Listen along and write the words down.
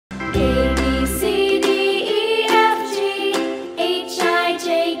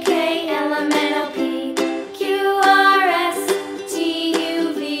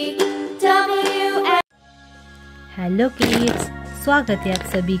Hello kids, स्वागत है आप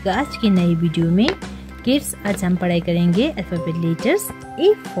सभी का आज की नई वीडियो में। किड्स, आज हम पढ़ाई करेंगे alphabet letters.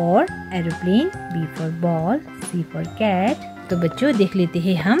 A for aeroplane, B for ball, C for cat. तो बच्चों देख लेते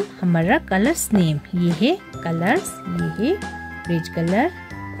हैं हम हमारा कलर्स नेम। ये है कलर्स, ये है red colour,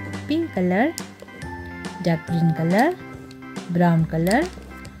 pink colour, dark green colour, brown colour,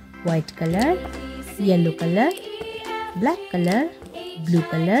 white colour, yellow colour, black colour, blue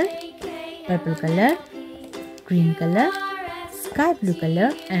colour, purple colour, green color, sky blue color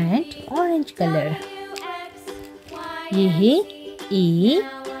and orange color। ये है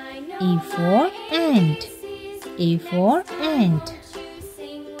A for ant, A for ant।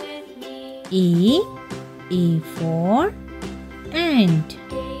 A for ant।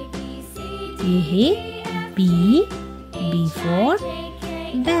 ये है B for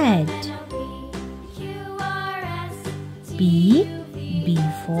bat, B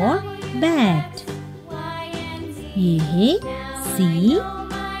for bat। ये है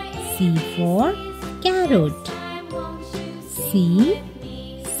C for carrot, C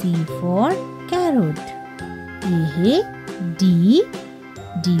for carrot। ये है D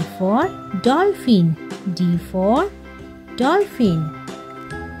for dolphin, D for dolphin,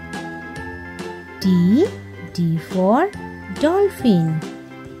 D for dolphin।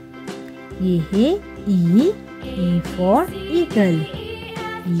 ये है E for eagle,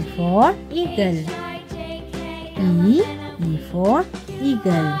 E for eagle, E for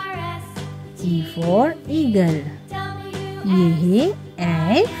eagle, E for eagle। ये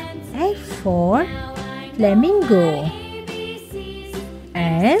है F for flamingo,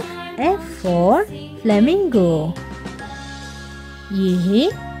 F for flamingo। ये है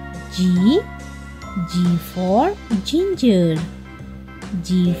G for ginger, G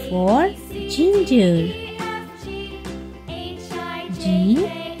for ginger, G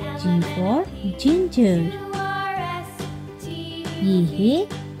for ginger। ये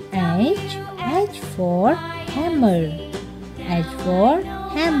है H for hammer, H for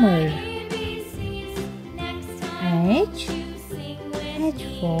hammer, H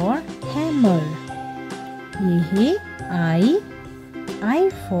for hammer। ये है I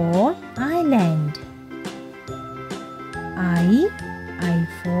for island, I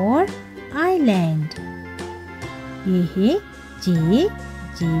for island। ये है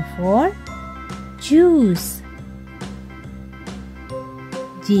J for juice,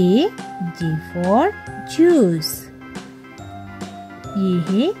 J for juice। ये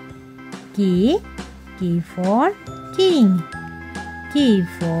है K for king, K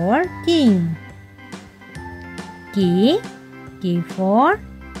for king, K for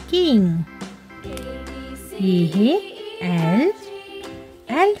king। ये है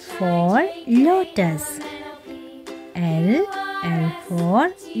L for lotus, L for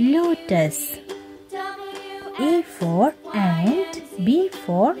lotus। A for ant, B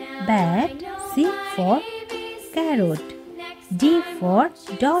for bat, C for carrot, D for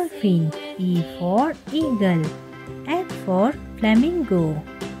dolphin, E for eagle, F for flamingo,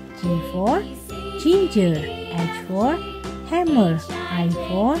 G for ginger, H for hammer, I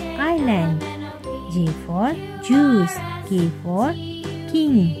for island, J for juice, K for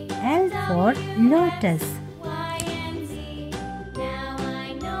king, L for lotus।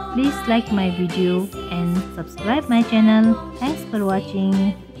 Please like my video and subscribe my channel. Thanks for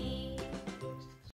watching.